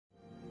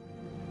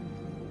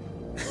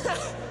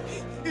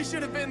You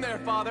should have been there,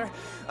 Father.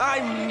 I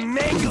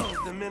mangled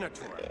the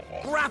Minotaur,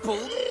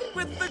 grappled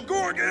with the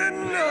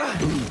Gorgon,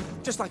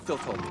 just like Phil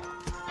told me.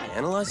 I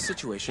analyzed the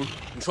situation,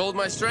 controlled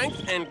my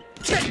strength, and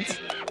kicked.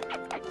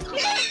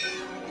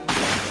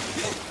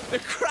 The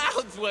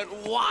crowds went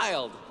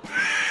wild.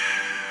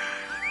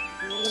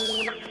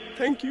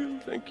 Thank you,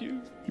 thank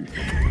you.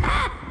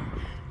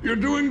 You're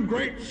doing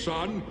great,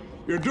 son.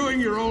 You're doing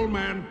your old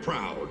man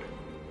proud.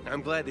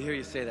 I'm glad to hear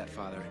you say that,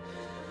 Father.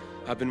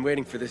 I've been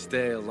waiting for this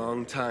day a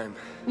long time.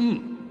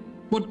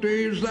 What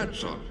day is that,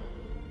 son?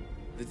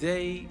 The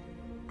day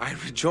I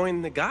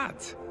rejoined the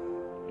gods.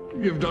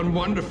 You've done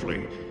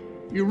wonderfully.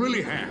 You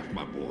really have,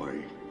 my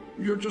boy.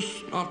 You're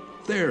just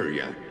not there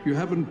yet. You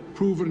haven't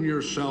proven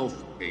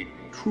yourself a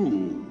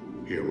true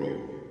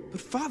hero.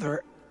 But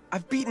Father,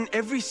 I've beaten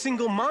every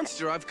single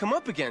monster I've come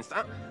up against.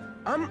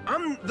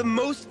 I'm the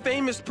most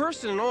famous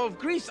person in all of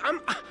Greece. I'm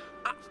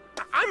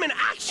an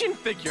action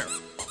figure.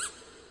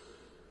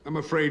 I'm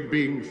afraid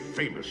being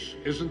famous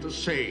isn't the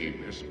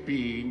same as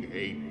being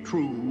a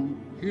true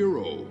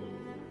hero.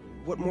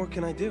 What more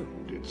can I do?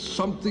 It's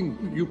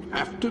something you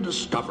have to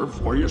discover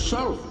for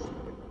yourself.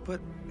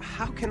 But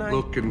how can I...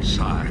 Look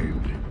inside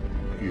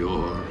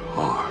your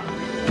heart.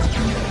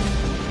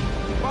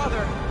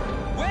 Father,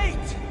 wait!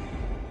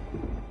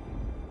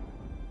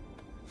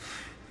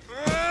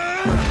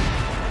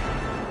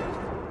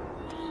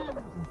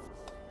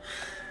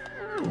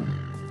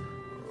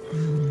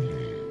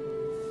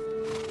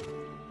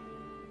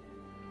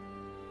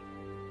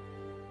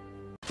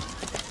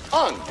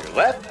 On your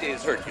left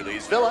is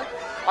Hercules Villa.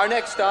 Our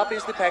next stop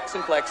is the Pex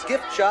and Flex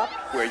gift shop,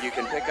 where you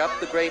can pick up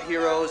the great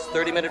hero's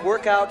 30-minute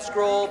workout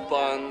scroll,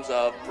 Buns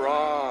of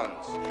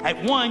Bronze.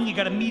 At 1, you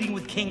got a meeting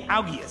with King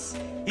Augeas.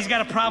 He's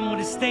got a problem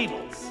with his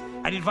stables.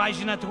 I'd advise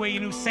you not to wear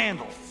your new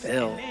sandals.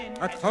 Phil.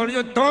 I told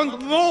you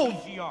don't move!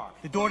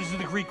 The daughters of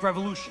the Greek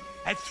Revolution.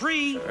 At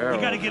 3, you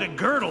gotta get a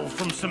girdle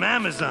from some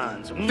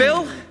Amazons.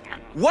 Phil,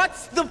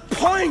 what's the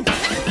point?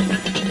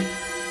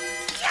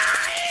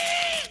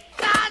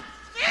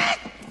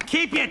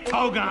 Keep your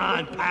toga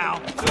on, pal.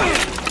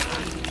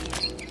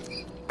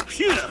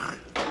 Phew.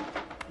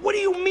 What do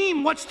you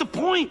mean, what's the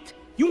point?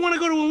 You want to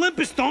go to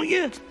Olympus, don't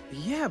you?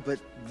 Yeah, but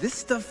this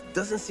stuff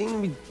doesn't seem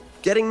to be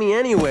getting me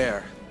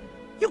anywhere.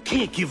 You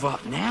can't give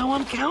up now.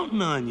 I'm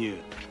counting on you.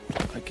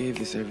 I gave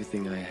this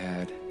everything I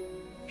had.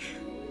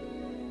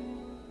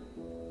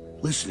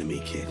 Listen to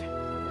me, kid.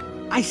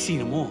 I seen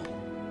them all,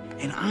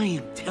 and I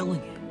am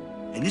telling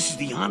you, and this is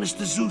the honest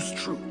to Zeus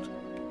truth.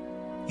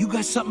 You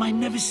got something I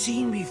never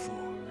seen before.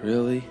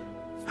 Really?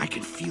 I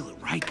can feel it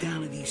right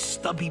down to these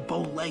stubby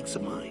bow legs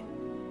of mine.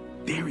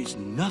 There is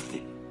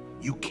nothing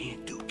you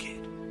can't do,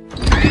 kid.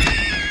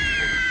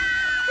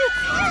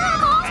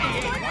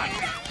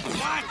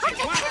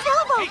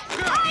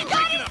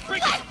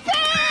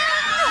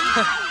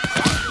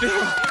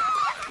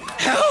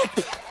 Help!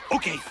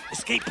 Okay,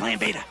 escape plan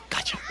beta.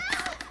 Gotcha.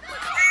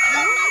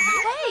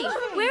 Hey,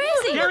 where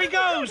is he? There he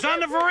goes, on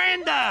the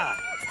veranda.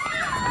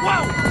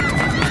 Whoa!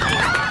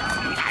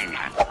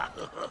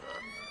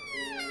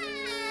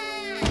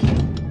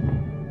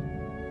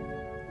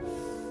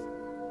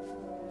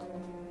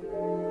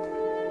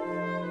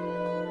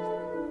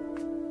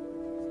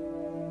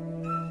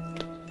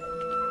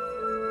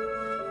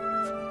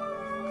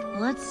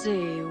 Let's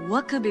see,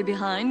 what could be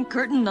behind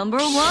curtain number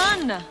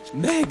 1?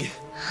 Meg!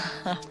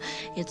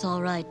 It's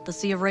all right. The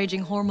sea of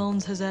raging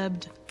hormones has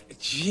ebbed.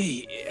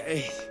 Gee,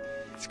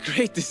 it's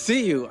great to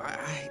see you.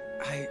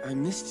 I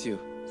missed you.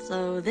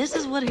 So this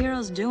is what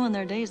heroes do on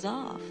their days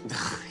off.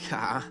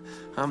 Yeah,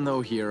 I'm no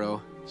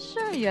hero.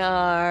 Sure you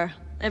are.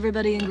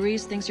 Everybody in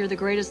Greece thinks you're the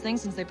greatest thing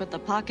since they put the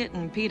pocket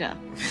in pita.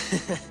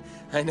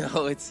 I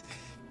know, it's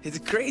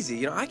crazy.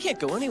 You know, I can't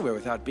go anywhere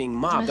without being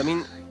mobbed. I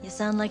mean... You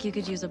sound like you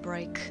could use a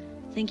break.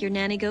 Think your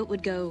nanny goat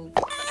would go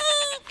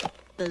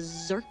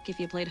berserk if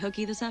you played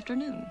hooky this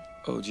afternoon?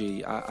 Oh,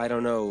 gee, I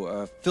don't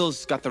know.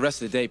 Phil's got the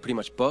rest of the day pretty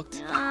much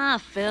booked.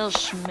 Ah, Phil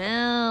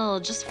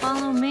Schmill. Just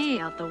follow me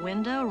out the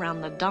window,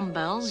 around the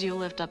dumbbells, you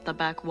lift up the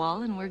back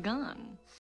wall, and we're gone.